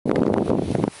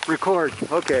Record.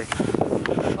 Okay.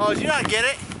 Oh, did you not get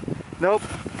it? Nope.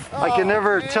 I can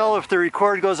never tell if the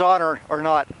record goes on or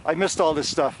not. I missed all this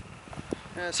stuff.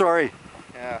 Sorry.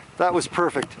 Yeah. That was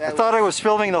perfect. I thought I was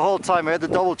filming the whole time. I had to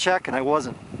double check and I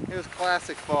wasn't. It was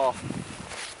classic fall.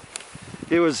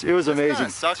 It was amazing. It kind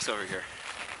of sucks over here.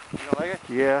 You don't like it?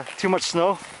 Yeah. Too much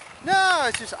snow? No,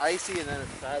 it's just icy and then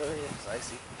it's Saturday and it's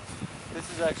icy. This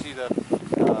is actually the,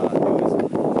 it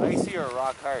was icy or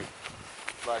rock hard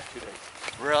the last 2 days.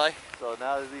 Really? So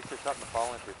now at least there's something to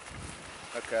fall into.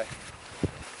 Okay.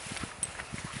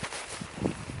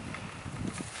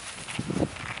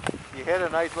 You hit a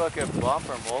nice looking bump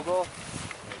or mogul,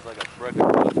 it's like a brick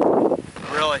of wood.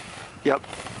 Really? Yep.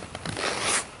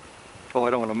 Oh, I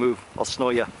don't want to move. I'll snow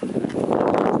you.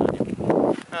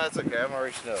 No, that's okay. I'm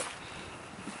already snowed.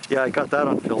 Yeah, I got that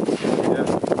on film. Yeah.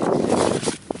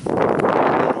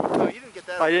 Oh, you didn't get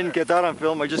that on I didn't get that on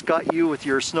film. I just got you with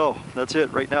your snow. That's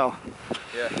it right now.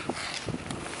 Yeah.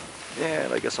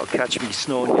 And I guess I'll catch me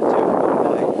snowing you too.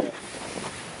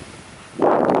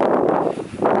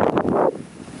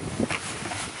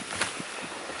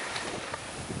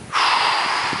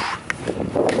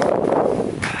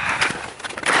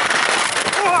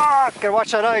 Gotta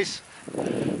watch that ice.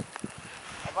 Am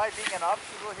I being an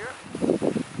obstacle here?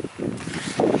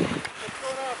 What's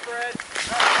going on, Fred?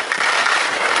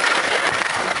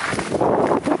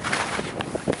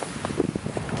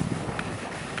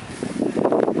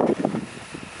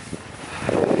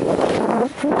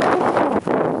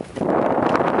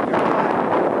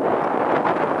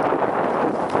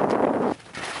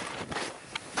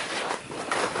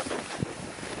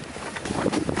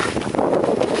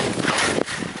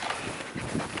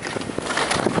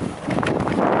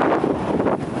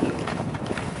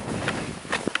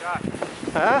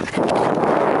 Huh?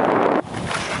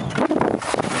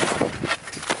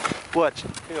 What?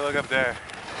 Take a look up there.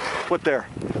 What there?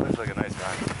 Looks like a nice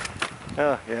rock.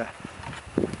 Oh, yeah.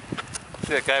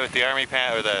 See that guy with the army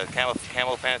pants or the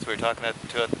camel pants we were talking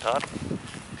to at the top?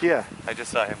 Yeah. I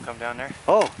just saw him come down there.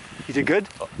 Oh, he did good?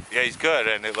 Oh, yeah, he's good,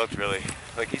 and it looked really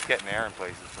like he's getting air in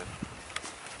places. But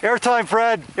Airtime,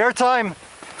 Fred. Airtime.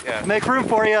 yeah. Make room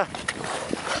for you.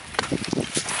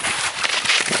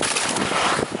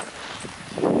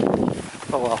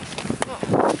 Oh well. Oh,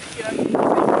 yeah.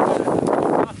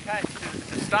 Soft patch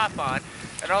to stop on,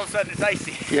 and all of a sudden it's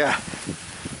icy. Yeah.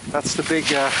 That's the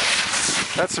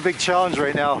big challenge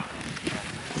right now.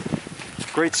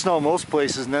 Great snow most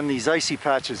places, and then these icy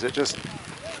patches that just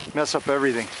mess up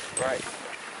everything. Right.